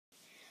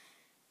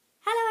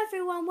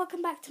everyone,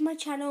 welcome back to my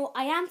channel.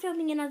 I am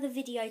filming another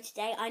video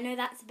today. I know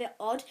that's a bit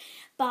odd,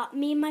 but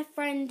me and my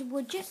friend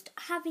were just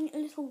having a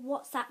little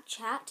WhatsApp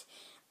chat.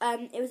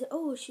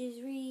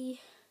 She's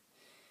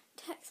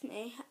text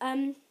me.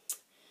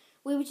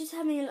 We were just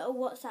having a little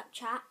WhatsApp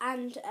chat,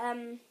 and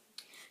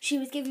she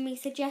was giving me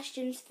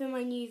suggestions for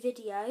my new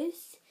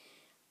videos.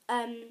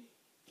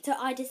 So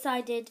I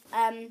decided,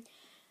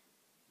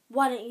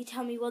 why don't you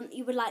tell me what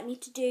you would like me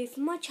to do for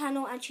my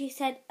channel? And she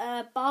said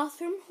a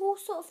bathroom haul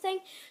sort of thing.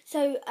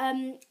 So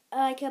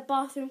like a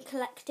bathroom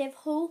collective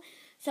haul.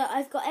 So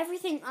I've got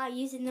everything I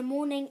use in the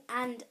morning,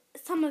 and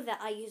some of it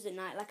I use at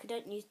night. Like I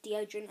don't use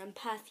deodorant and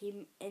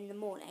perfume in the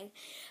morning,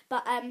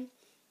 but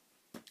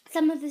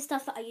some of the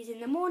stuff that I use in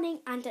the morning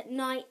and at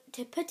night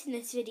to put in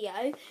this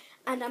video,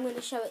 and I'm going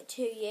to show it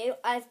to you.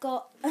 I've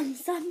got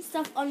some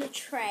stuff on a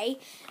tray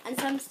and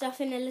some stuff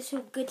in a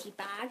little goodie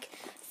bag.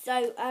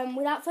 So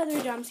without further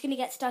ado, I'm just going to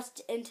get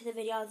started into the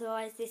video,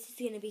 otherwise this is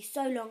going to be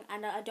so long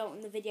and I don't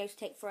want the video to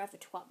take forever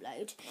to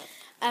upload.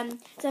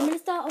 So I'm going to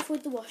start off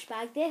with the wash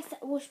bag. This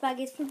wash bag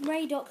is from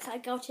Radox. I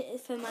got it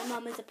for my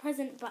mum as a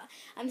present, but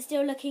I'm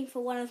still looking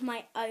for one of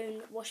my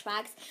own wash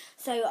bags,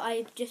 so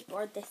I just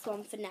borrowed this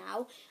one for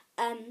now.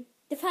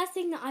 The first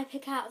thing that I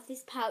pick out of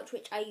this pouch,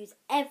 which I use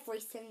every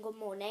single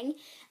morning,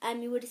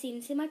 you would have seen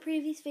this in my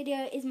previous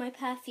video, is my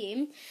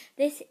perfume.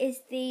 This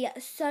is the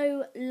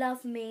So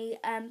Love Me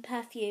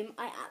perfume.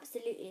 I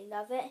absolutely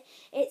love it.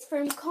 It's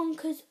from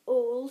Conquers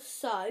All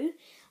So.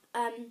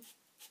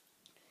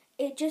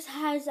 It just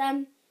has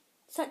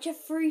such a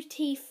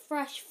fruity,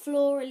 fresh,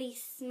 florally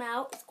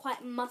smell. It's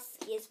quite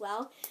musky as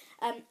well.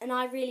 And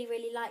I really,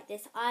 really like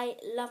this. I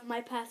love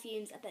my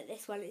perfumes, but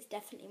this one is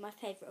definitely my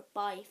favourite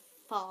by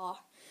far.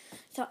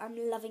 So I'm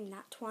loving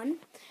that one.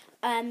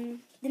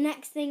 The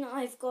next thing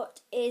I've got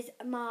is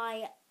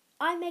my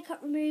eye makeup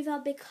remover,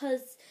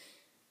 because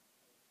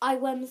I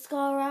wear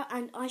mascara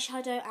and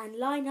eyeshadow and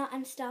liner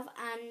and stuff,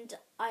 and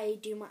I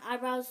do my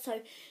eyebrows,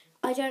 so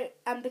I don't,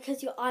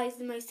 because your eye is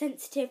the most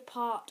sensitive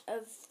part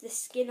of the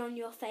skin on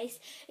your face,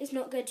 it's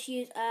not good to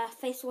use a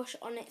face wash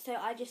on it, so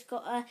I just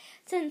got a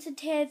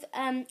sensitive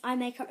eye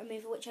makeup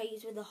remover, which I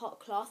use with a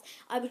hot cloth.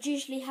 I would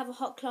usually have a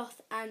hot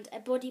cloth and a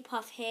body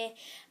puff here,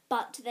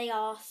 but they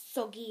are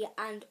soggy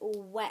and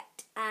all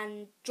wet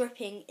and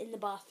dripping in the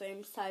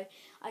bathroom, so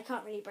I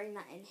can't really bring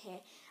that in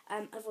here.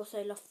 I've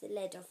also lost the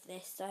lid of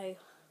this, so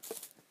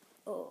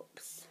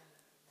oops.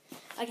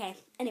 Okay,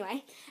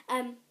 anyway,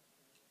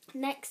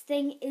 next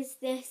thing is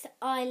this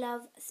I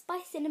Love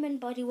Spice Cinnamon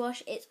body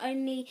wash. It's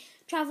only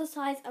travel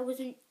size. I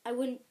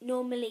wouldn't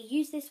normally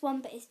use this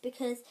one, but it's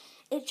because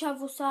it's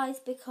travel size,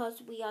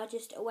 because we are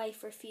just away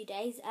for a few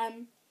days.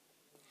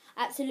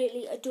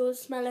 Absolutely adore the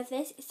smell of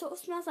this. It sort of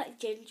smells like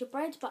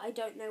gingerbread, but I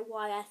don't know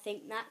why I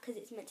think that, because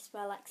it's meant to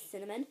smell like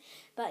cinnamon.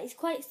 But it's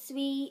quite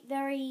sweet,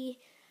 very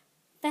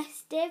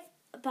festive,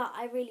 but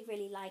I really,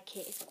 really like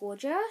it. It's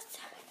gorgeous.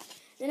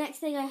 The next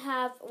thing I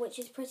have, which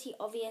is pretty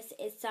obvious,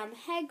 is some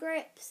hair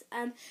grips,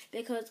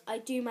 because I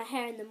do my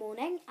hair in the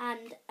morning,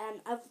 and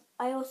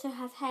I also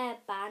have hair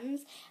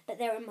bands, but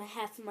they're in my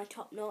hair for my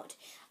top knot.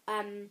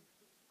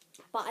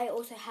 But I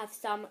also have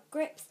some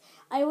grips.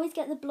 I always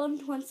get the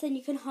blonde ones, so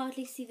you can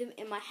hardly see them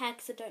in my hair,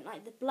 because I don't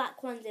like the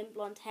black ones in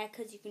blonde hair,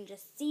 because you can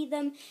just see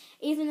them.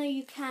 Even though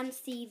you can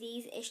see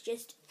these, it's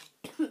just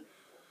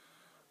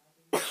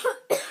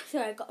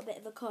sorry, I got a bit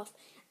of a cough.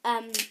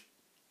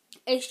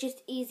 It's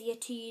just easier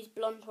to use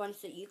blonde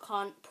ones that you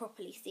can't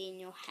properly see in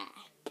your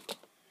hair.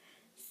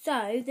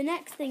 So, the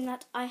next thing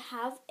that I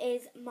have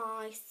is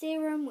my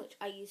serum, which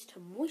I use to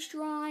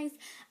moisturise.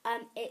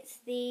 It's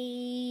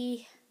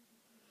the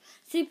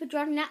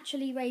Superdrug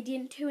Naturally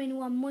Radiant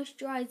 2-in-1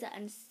 Moisturiser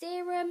and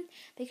Serum,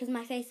 because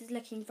my face is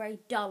looking very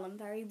dull and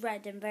very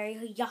red and very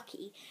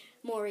yucky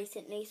more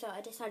recently, so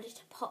I decided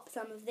to pop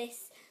some of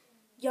this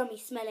yummy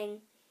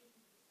smelling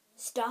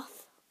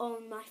stuff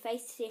on my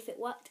face to see if it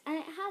worked, and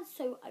it has,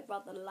 so I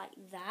rather like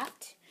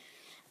that.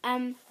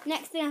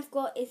 Next thing I've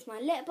got is my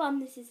lip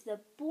balm. This is the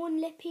Born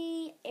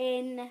Lippy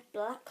in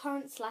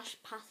Blackcurrant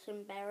 /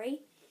 Passionberry.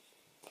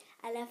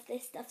 I love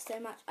this stuff so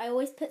much. I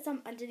always put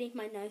some underneath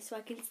my nose so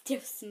I can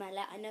still smell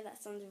it. I know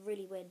that sounds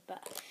really weird,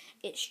 but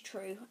it's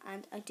true,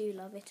 and I do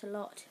love it a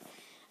lot.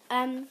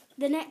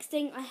 The next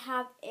thing I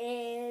have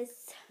is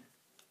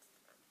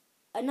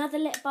another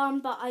lip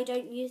balm, but I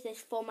don't use this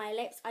for my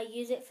lips. I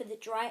use it for the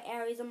dry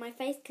areas on my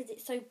face, because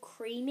it's so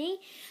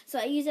creamy. So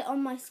I use it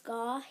on my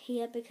scar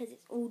here, because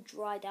it's all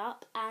dried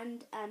up,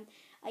 and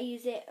I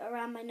use it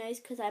around my nose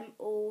because I'm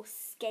all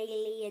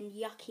scaly and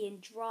yucky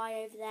and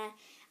dry over there,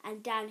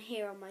 and down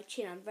here on my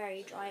chin I'm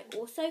very dry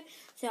also,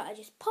 so I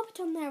just pop it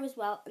on there as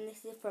well. And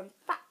this is from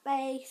Fat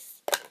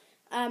Base,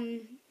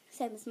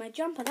 same as my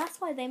jumper, that's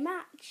why they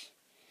match.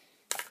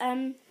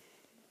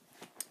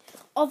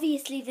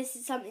 Obviously this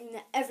is something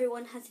that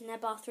everyone has in their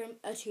bathroom,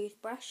 a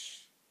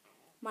toothbrush.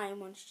 My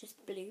one's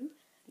just blue,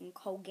 and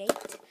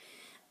Colgate.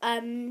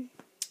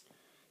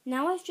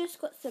 Now I've just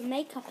got some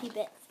makeup-y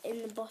bits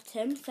in the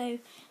bottom, so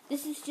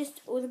this is just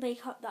all the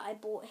makeup that I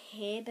bought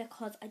here,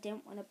 because I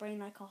didn't want to bring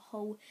like a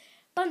whole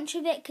bunch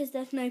of it because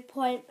there's no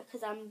point,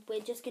 because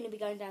we're just going to be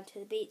going down to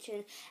the beach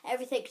and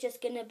everything's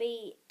just going to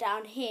be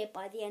down here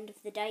by the end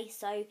of the day,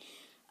 so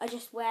I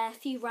just wear a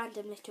few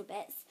random little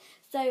bits.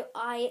 So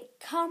I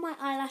curl my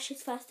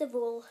eyelashes first of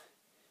all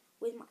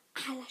with my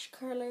eyelash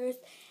curlers,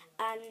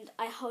 and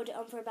I hold it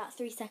on for about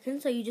 3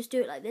 seconds. So you just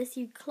do it like this,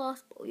 you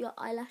clasp all your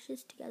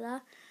eyelashes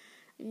together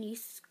and you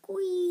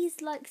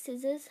squeeze like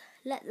scissors,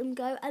 let them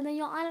go, and then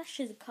your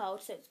eyelashes are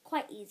curled, so it's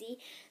quite easy.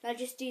 And I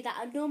just do that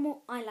on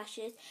normal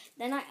eyelashes.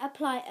 Then I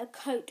apply a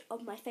coat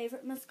of my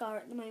favourite mascara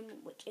at the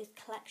moment, which is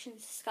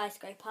Collections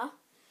Skyscraper.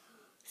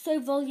 So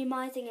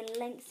volumizing and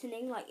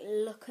lengthening, like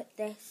look at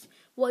this.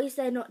 What is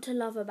there not to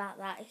love about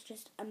that? It's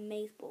just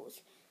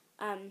amazeballs.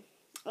 I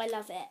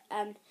love it.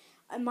 And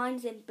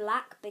mine's in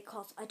black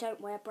because I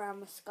don't wear brown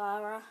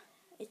mascara.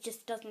 It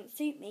just doesn't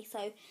suit me,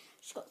 so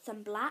just got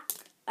some black.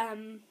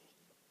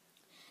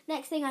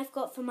 Next thing I've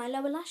got for my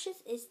lower lashes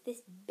is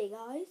this Big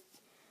Eyes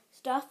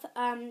stuff.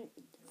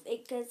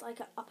 It goes like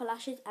upper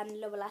lashes and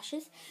lower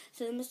lashes.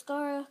 So the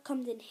mascara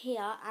comes in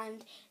here,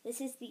 and this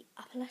is the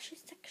upper lashes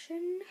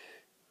section.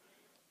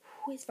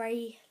 It's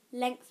very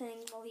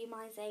lengthening,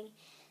 volumizing.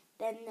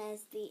 Then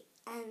there's the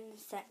end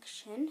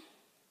section,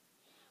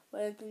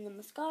 where in the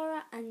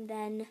mascara, and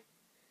then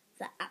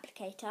the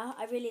applicator.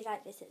 I really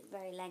like this, it's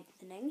very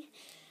lengthening.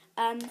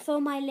 For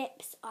my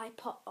lips, I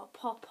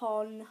pop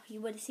on,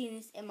 you would have seen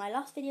this in my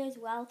last video as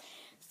well,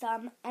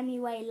 some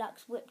MUA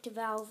Luxe Whipped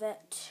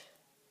Velvet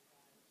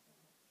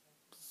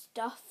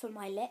stuff for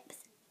my lips.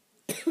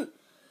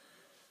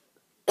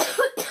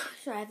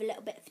 Sorry, I have a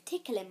little bit of a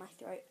tickle in my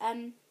throat.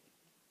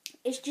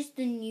 It's just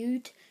a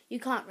nude, you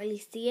can't really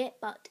see it,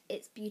 but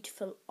it's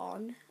beautiful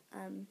on.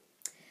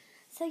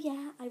 So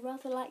yeah, I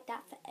rather like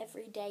that for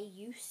everyday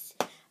use.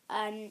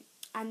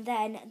 And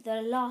then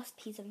the last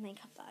piece of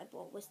makeup that I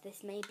bought was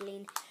this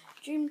Maybelline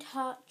Dream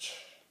Touch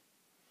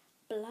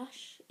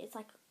blush. It's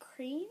like a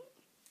cream.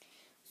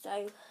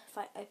 So if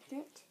I open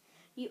it,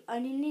 you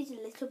only need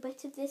a little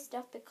bit of this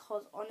stuff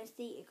because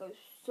honestly it goes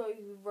so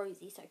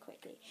rosy so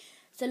quickly.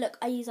 So look,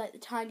 I use like the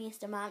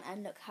tiniest amount,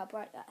 and look how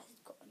bright that has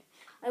gotten.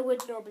 I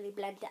would normally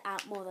blend it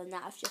out more than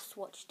that. I've just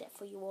swatched it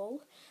for you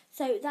all.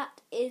 So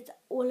that is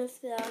all of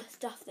the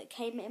stuff that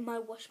came in my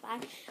wash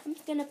bag. I'm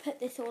just going to put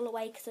this all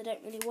away because I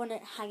don't really want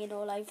it hanging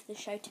all over the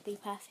show, to be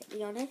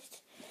perfectly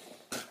honest.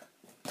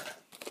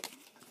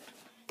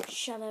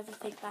 Shove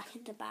everything back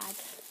in the bag.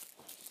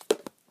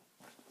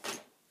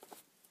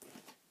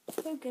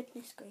 Oh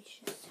goodness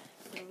gracious,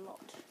 that's a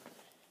lot.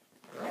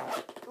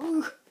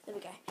 Ooh, there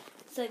we go.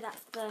 So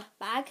that's the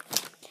bag.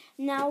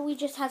 Now we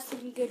just have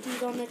some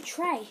goodies on a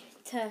tray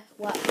to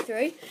work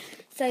through.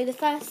 So the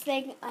first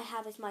thing I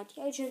have is my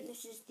deodorant.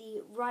 This is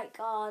the Right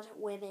Guard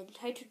Women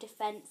Total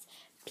Defense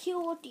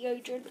Pure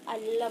Deodorant. I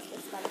love the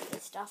smell of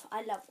this stuff.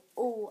 I love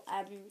all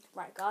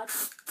Right Guard.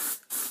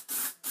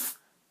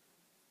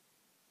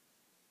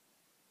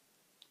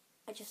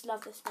 I just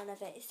love the smell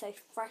of it. It's so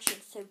fresh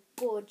and so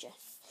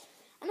gorgeous.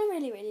 And I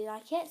really, really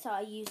like it, so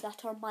I use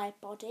that on my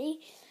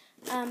body.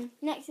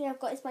 Next thing I've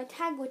got is my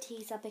Tangle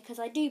Teezer, because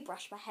I do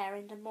brush my hair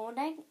in the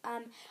morning.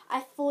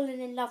 I've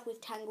fallen in love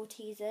with Tangle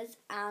Teezers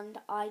and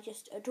I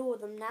just adore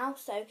them now.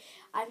 So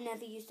I've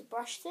never used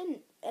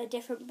a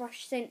different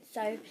brush since.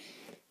 So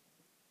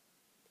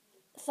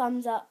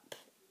thumbs up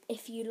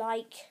if you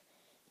like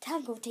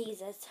Tangle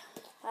Teezers.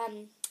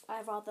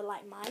 I rather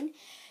like mine.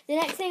 The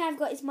next thing I've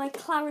got is my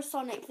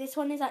Clarisonic. This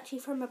one is actually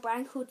from a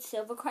brand called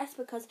Silvercrest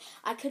because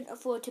I couldn't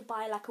afford to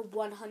buy like a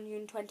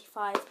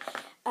 £125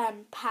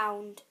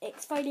 pound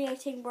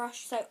exfoliating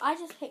brush. So I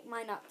just picked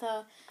mine up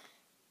for,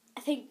 I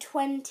think,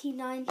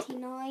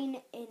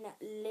 $20.99 in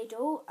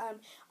Lidl.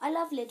 I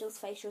love Lidl's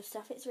facial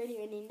stuff. It's really,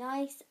 really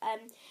nice.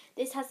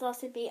 This has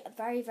lasted me a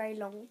very, very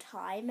long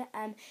time.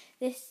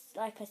 This,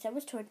 like I said,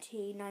 was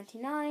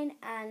 $20.99,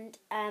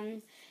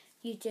 and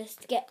you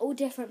just get all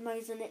different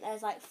modes on it.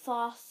 There's like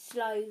fast,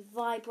 slow,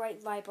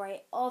 vibrate,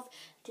 off,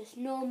 just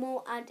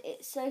normal, and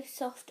it's so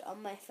soft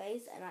on my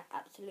face and I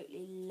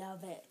absolutely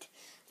love it.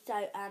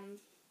 So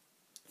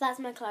that's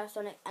my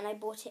Clarisonic, and I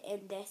bought it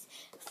in this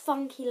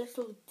funky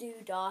little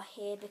doodah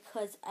here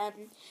because I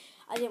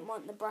didn't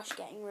want the brush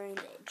getting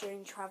ruined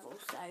during travel.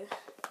 So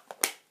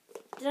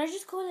did I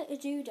just call it a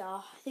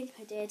doodah? I think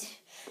I did.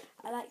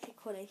 I like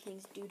calling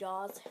things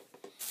doodahs.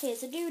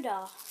 Here's a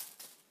doodah.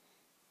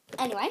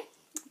 Anyway,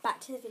 back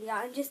to the video.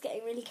 I'm just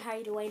getting really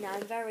carried away now.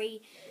 I'm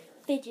very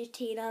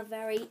fidgety and I'm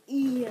very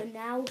eager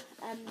now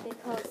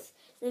because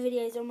the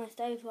video is almost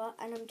over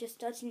and I'm just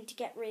starting to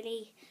get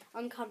really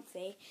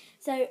uncomfy.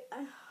 So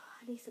I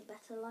need some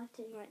better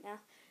lighting right now.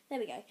 There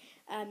we go.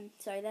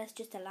 Sorry, there's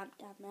just a lamp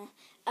down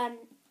there.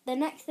 The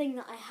next thing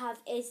that I have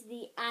is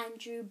the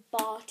Andrew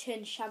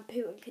Barton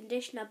shampoo and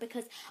conditioner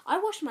because I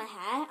wash my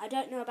hair. I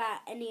don't know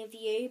about any of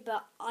you,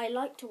 but I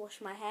like to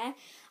wash my hair.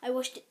 I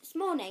washed it this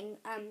morning.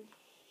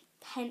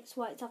 Hence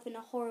why it's off in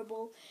a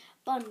horrible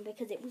bun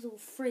because it was all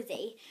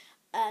frizzy.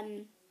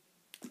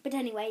 But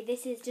anyway,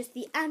 this is just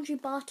the Andrew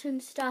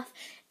Barton stuff.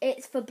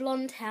 It's for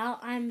blonde hair.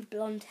 I'm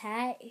blonde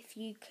hair, if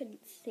you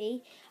couldn't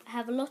see. I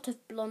have a lot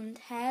of blonde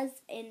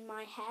hairs in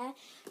my hair.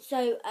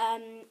 So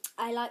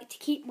I like to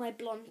keep my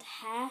blonde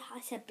hair. I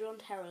said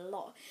blonde hair a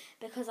lot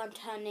because I'm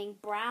turning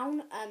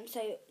brown.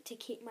 So to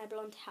keep my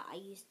blonde hair, I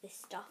use this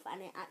stuff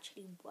and it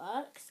actually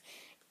works.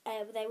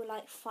 They were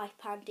like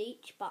 £5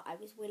 each, but I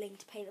was willing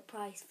to pay the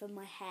price for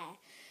my hair.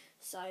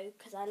 So,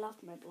 because I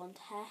love my blonde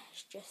hair,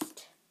 it's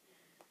just,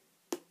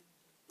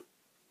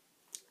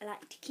 I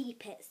like to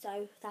keep it,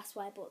 so that's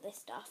why I bought this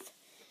stuff.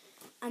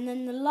 And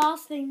then the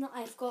last thing that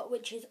I've got,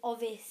 which is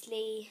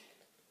obviously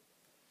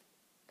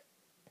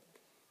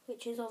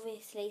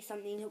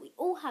something that we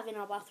all have in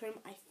our bathroom,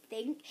 I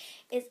think,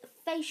 is a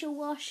facial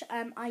wash.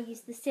 I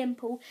use the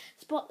simple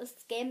Spotless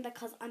Skin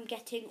because I'm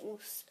getting all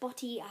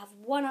spotty. I have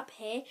one up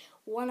here,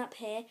 one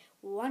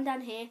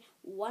down here,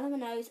 one on the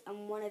nose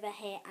and one over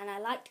here, and I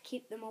like to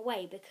keep them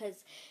away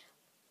because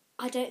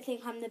I don't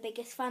think I'm the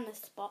biggest fan of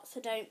spots. I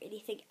don't really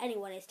think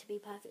anyone is, to be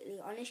perfectly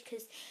honest,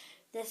 because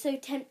they're so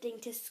tempting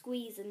to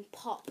squeeze and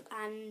pop,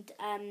 and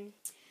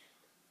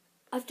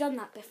I've done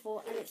that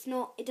before and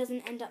it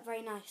doesn't end up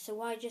very nice, so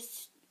why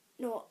just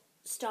not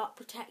start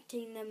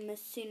protecting them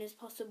as soon as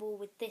possible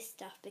with this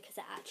stuff, because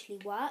it actually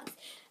works.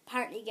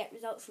 Apparently you get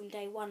results from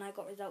day 1, I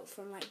got results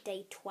from like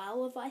day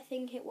 12 I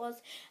think it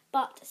was,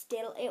 but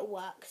still it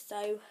works,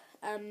 so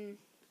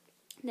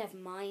never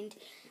mind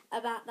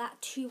about that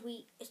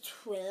 10-day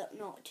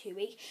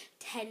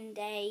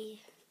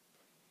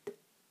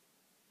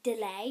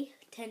delay.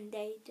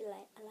 10-day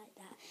delay, I like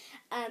that.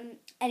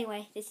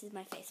 Anyway, this is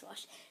my face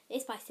wash.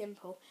 It's by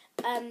Simple.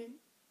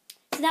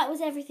 So that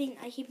was everything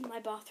I keep in my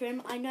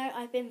bathroom. I know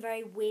I've been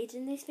very weird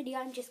in this video.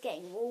 I'm just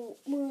getting all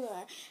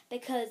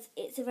because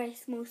it's a very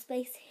small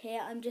space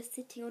here. I'm just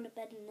sitting on a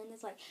bed, and then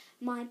there's like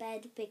my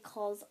bed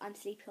because I'm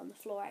sleeping on the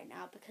floor right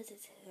now because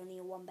it's only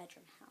a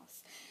 1-bedroom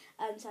house.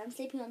 So I'm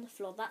sleeping on the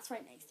floor. That's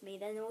right next to me.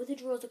 Then all the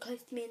drawers are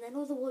close to me, and then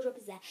all the wardrobe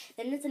is there.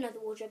 Then there's another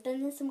wardrobe.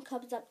 Then there's some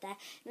cupboards up there.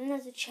 And then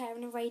there's a chair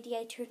and a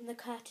radiator and the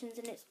curtains,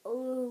 and it's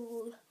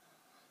all.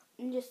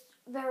 I'm just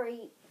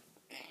very.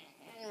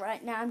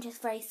 Right now, I'm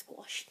just very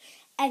squashed.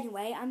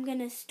 Anyway, I'm going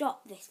to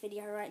stop this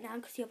video right now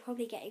because you're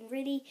probably getting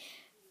really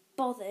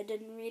bothered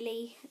and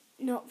really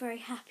not very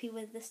happy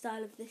with the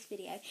style of this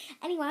video.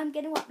 Anyway, I'm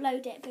going to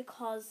upload it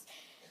because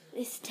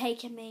it's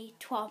taken me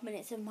 12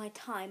 minutes of my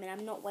time and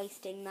I'm not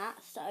wasting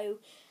that. So,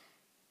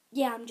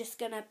 yeah, I'm just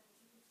going to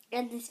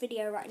end this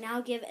video right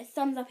now. Give it a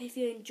thumbs up if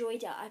you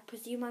enjoyed it. I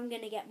presume I'm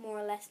going to get more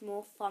or less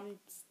more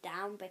thumbs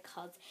down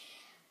because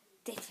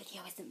this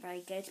video isn't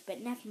very good,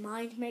 but never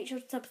mind. Make sure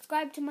to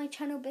subscribe to my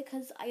channel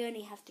because I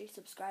only have 3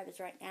 subscribers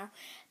right now.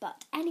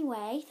 But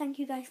anyway, thank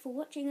you guys for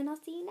watching and I'll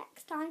see you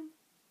next time.